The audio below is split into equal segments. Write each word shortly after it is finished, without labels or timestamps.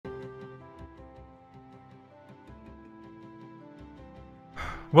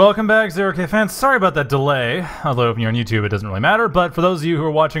Welcome back, 0K fans. Sorry about that delay. Although if you're on YouTube, it doesn't really matter. But for those of you who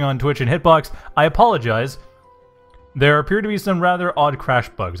are watching on Twitch and Hitbox, I apologize. There appear to be some rather odd crash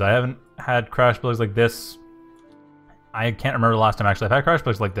bugs. I haven't had crash bugs like this. I can't remember the last time actually I've had crash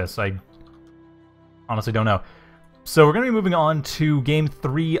bugs like this. I honestly don't know. So we're going to be moving on to Game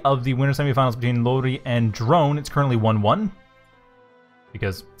 3 of the winter semifinals between Lauri and Drone. It's currently 1-1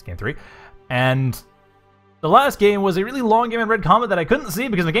 because it's Game 3. And the last game was a really long game in Red Comet that I couldn't see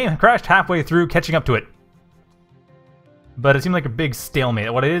because the game crashed halfway through catching up to it. But it seemed like a big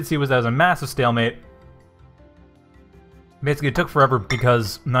stalemate. What I did see was that it was a massive stalemate. Basically, it took forever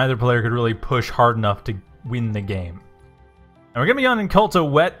because neither player could really push hard enough to win the game. And we're going to be on Inculta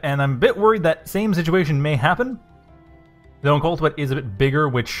wet, and I'm a bit worried that same situation may happen. Though Inculta wet is a bit bigger,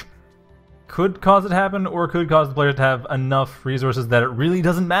 which could cause it to happen, or could cause the players to have enough resources that it really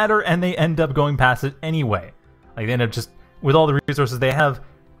doesn't matter, and they end up going past it anyway. Like, they end up just, with all the resources they have,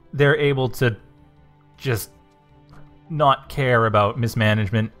 they're able to just not care about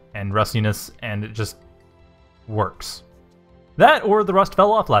mismanagement and rustiness, and it just works. That, or the rust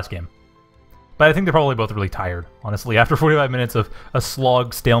fell off last game. But I think they're probably both really tired, honestly. After 45 minutes of a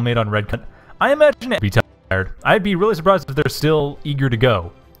slog stalemate on Red Cut, I imagine it'd be tired. I'd be really surprised if they're still eager to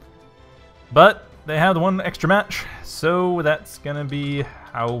go. But they have the one extra match, so that's gonna be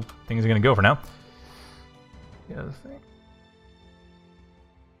how things are gonna go for now. The other thing.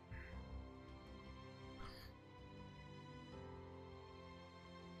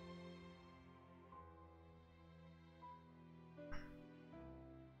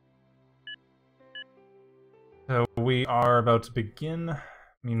 So we are about to begin.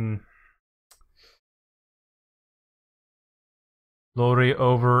 Lauri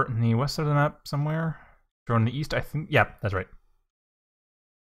over in the west side of the map somewhere. Drone in the east, I think. Yeah, that's right.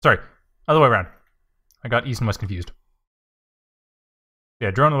 Sorry, other way around. I got east and west confused.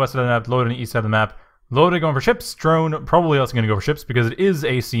 Yeah, drone on the west side of the map, Lauri on the east side of the map. Lauri going for ships, drone probably also going to go for ships because it is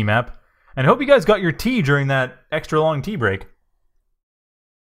a sea map. And I hope you guys got your tea during that extra long tea break.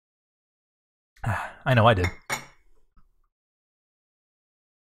 I know I did.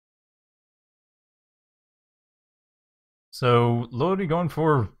 So, Lauri going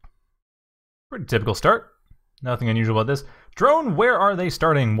for pretty typical start. Nothing unusual about this. Drone, where are they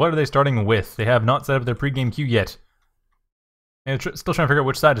starting? What are they starting with? They have not set up their pre-game queue yet. And still trying to figure out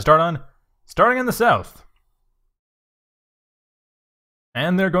which side to start on. Starting in the south.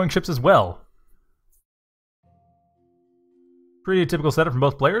 And they're going ships as well. Pretty typical setup from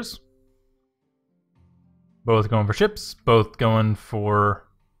both players. Both going for ships, both going for,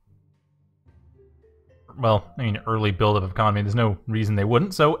 well, I mean, early buildup of economy. There's no reason they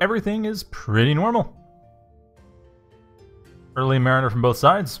wouldn't, so everything is pretty normal. Early Mariner from both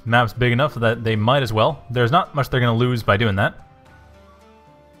sides. Map's big enough that they might as well. There's not much they're going to lose by doing that.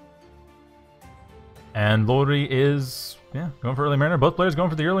 And Lauri is, yeah, going for early Mariner. Both players going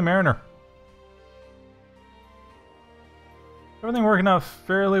for the early Mariner. Everything working out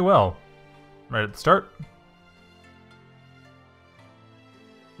fairly well. Right at the start.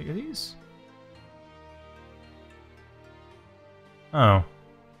 Look at these. Oh.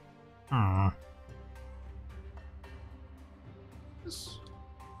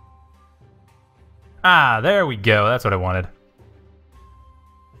 Ah, there we go. That's what I wanted.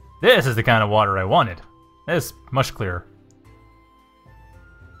 This is the kind of water I wanted. It's much clearer.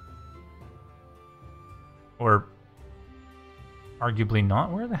 Or arguably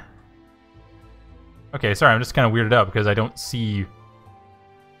not. Where the... Okay, sorry, I'm just kind of weirded out because I don't see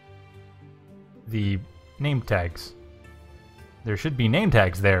the name tags. There should be name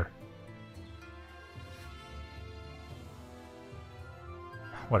tags there.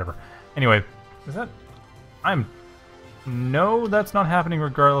 Whatever. Anyway, is that... No, that's not happening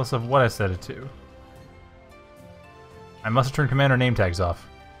regardless of what I set it to. I must have turned commander name tags off.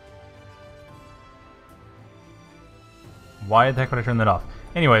 Why the heck would I turn that off?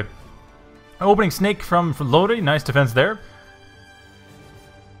 Anyway, opening snake from Lauri. Nice defense there.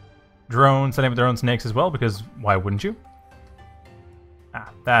 Drone setting up their own snakes as well, because why wouldn't you? Ah,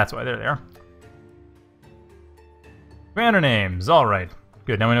 that's why. There they are. Commander names. Alright.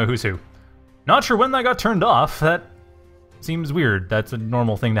 Good, now we know who's who. Not sure when that got turned off. That seems weird. That's a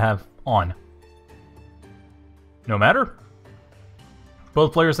normal thing to have on. No matter.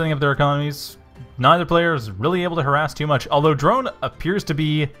 Both players setting up their economies. Neither player is really able to harass too much. Although Drone appears to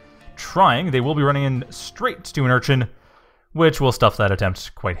be trying. They will be running in straight to an Urchin, which will stuff that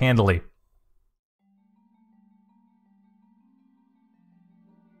attempt quite handily.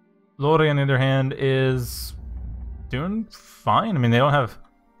 Lauri, on the other hand, is doing fine. I mean, they don't have...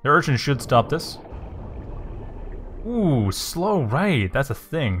 Their Urchin should stop this. Ooh, slow right. That's a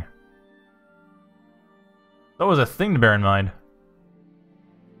thing. That was a thing to bear in mind.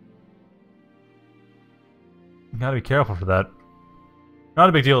 You gotta be careful for that. Not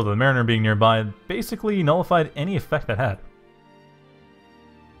a big deal, though. The Mariner being nearby basically nullified any effect that had.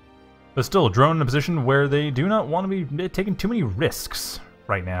 But still, drone in a position where they do not want to be taking too many risks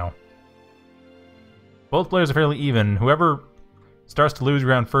right now. Both players are fairly even. Whoever starts to lose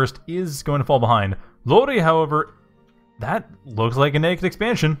ground first is going to fall behind. Lauri, however, that looks like a naked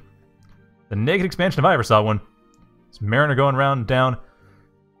expansion. The naked expansion if I ever saw one. It's Mariner going around down.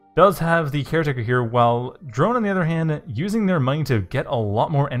 Does have the Caretaker here, while Drone, on the other hand, using their money to get a lot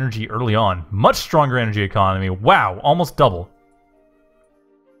more energy early on. Much stronger energy economy. Wow, almost double.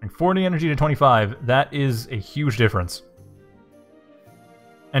 From 40 energy to 25, that is a huge difference.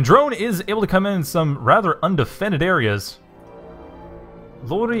 And Drone is able to come in some rather undefended areas.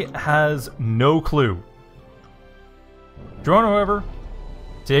 Lauri has no clue. Drone, however,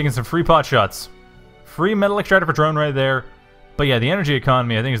 taking some free pot shots. Free metal extractor for Drone right there. But yeah, the energy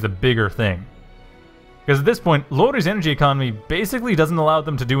economy, I think, is the bigger thing. Because at this point, Lauri's energy economy basically doesn't allow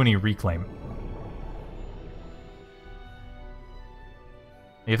them to do any reclaim.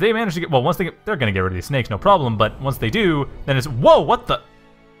 If they manage to get... Well, once they get... They're going to get rid of these snakes, no problem. But once they do, then it's... Whoa, what the...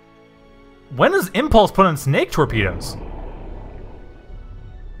 When does Impulse put on snake torpedoes?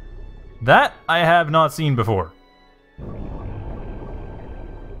 That I have not seen before.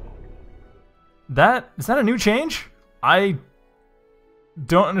 Is that a new change? I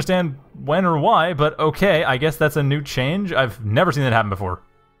don't understand when or why, but okay, I guess that's a new change. I've never seen that happen before.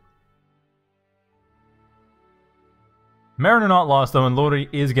 Mariner not lost though, and Lauri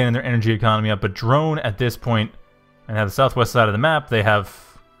is getting their energy economy up, but Drone at this point, and have the southwest side of the map, they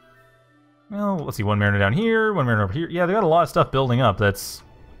have, well, let's see, one Mariner down here, one Mariner over here. Yeah, they got a lot of stuff building up that's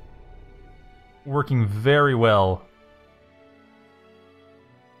working very well.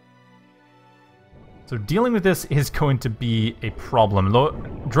 So dealing with this is going to be a problem.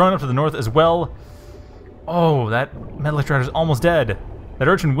 Drone up to the north as well. Oh, that metal extractor is almost dead. That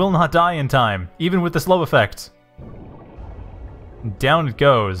urchin will not die in time, even with the slow effect. Down it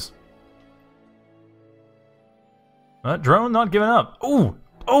goes. But Drone not giving up. Ooh!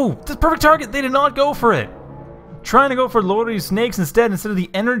 Oh, this perfect target! They did not go for it! Trying to go for Lauri's snakes instead of the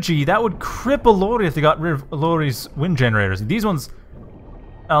energy. That would cripple Lauri if they got rid of Lauri's wind generators. These ones...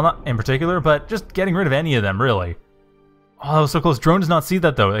 Well, not in particular, but just getting rid of any of them, really. Oh, that was so close. Drone does not see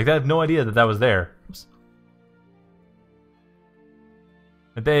that, though. Like, they have no idea that that was there. Oops.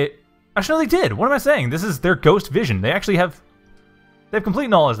 But they... Actually, no, they did. What am I saying? This is their ghost vision. They actually have... They have complete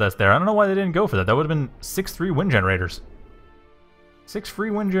knowledge that's there. I don't know why they didn't go for that. That would have been 6 free wind generators. 6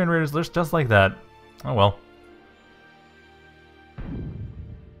 free wind generators just like that. Oh, well.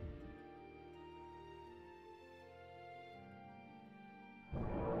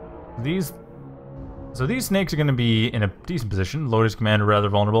 So these snakes are going to be in a decent position. Lauri's commander rather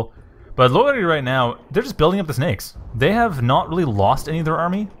vulnerable. But Lauri right now, they're just building up the snakes. They have not really lost any of their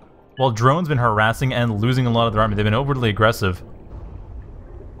army, while Drone's been harassing and losing a lot of their army. They've been overly aggressive.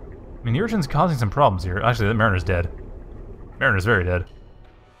 I mean, the urchin's causing some problems here. Actually, the Mariner's dead. Mariner's very dead.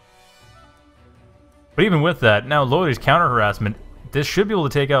 But even with that, now Lauri's counter-harassment, this should be able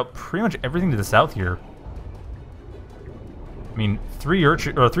to take out pretty much everything to the south here. I mean,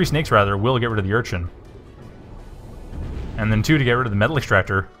 3 snakes rather will get rid of the urchin. And then 2 to get rid of the metal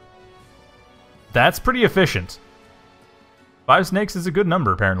extractor. That's pretty efficient. 5 snakes is a good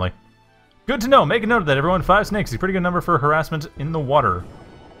number, apparently. Good to know. Make a note of that, everyone. 5 snakes is a pretty good number for harassment in the water.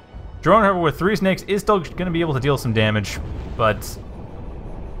 Drone, however, with 3 snakes is still going to be able to deal some damage, but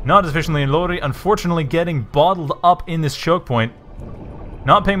not as efficiently. And Lauri, unfortunately, getting bottled up in this choke point.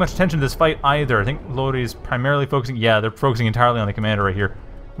 Not paying much attention to this fight either. I think Lauri's primarily focusing... Yeah, they're focusing entirely on the commander right here.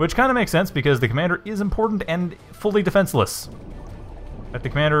 Which kind of makes sense because the commander is important and fully defenseless. But the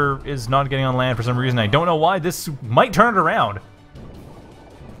commander is not getting on land for some reason. I don't know why. This might turn it around.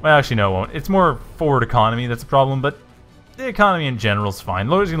 Well, actually, no, it won't. It's more forward economy that's a problem, but the economy in general is fine.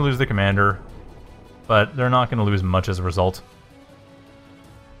 Lauri's going to lose the commander, but they're not going to lose much as a result.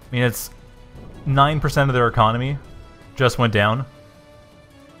 I mean, it's 9% of their economy just went down.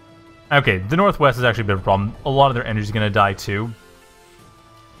 Okay, the northwest is actually a bit of a problem. A lot of their energy is going to die too.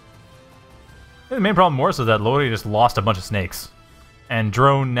 The main problem more so is that Lauri just lost a bunch of snakes. And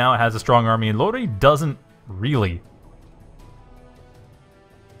Drone now has a strong army, and Lauri doesn't really.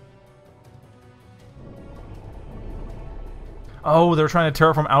 Oh, they're trying to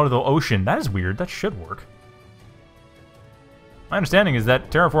terraform out of the ocean. That is weird. That should work. My understanding is that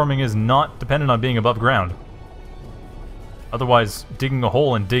terraforming is not dependent on being above ground. Otherwise, digging a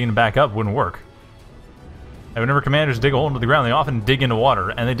hole and digging it back up wouldn't work. And whenever commanders dig a hole into the ground, they often dig into water,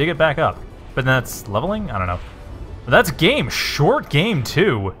 and they dig it back up. But then that's leveling? I don't know. But that's game. Short game,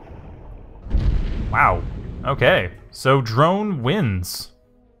 too. Wow. Okay. So drone wins.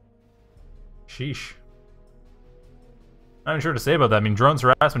 Sheesh. Not even sure what to say about that. I mean, drone's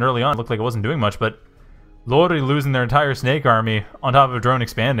harassment early on looked like it wasn't doing much, but Lauri losing their entire snake army on top of a drone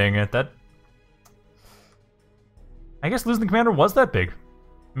expanding, that... I guess losing the commander was that big.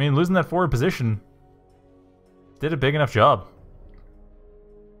 I mean, losing that forward position did a big enough job.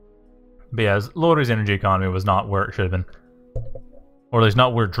 But yeah, Lauri's energy economy was not where it should have been. Or at least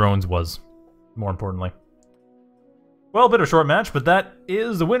not where drones was, more importantly. Well, a bit of a short match, but that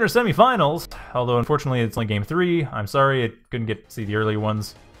is the winner semifinals. Although, unfortunately, it's only game 3. I'm sorry, I couldn't get to see the early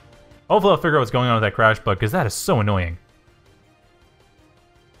ones. Hopefully I'll figure out what's going on with that crash bug, because that is so annoying.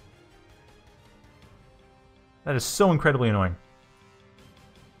 That is so incredibly annoying.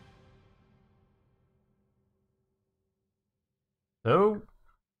 So,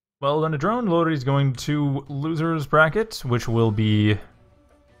 well done to drone. Lauri's going to losers bracket, which will be...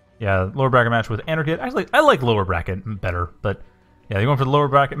 yeah, lower bracket match with Anarchy. Actually, I like lower bracket better, but yeah, they're going for the lower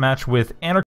bracket match with Anarchy.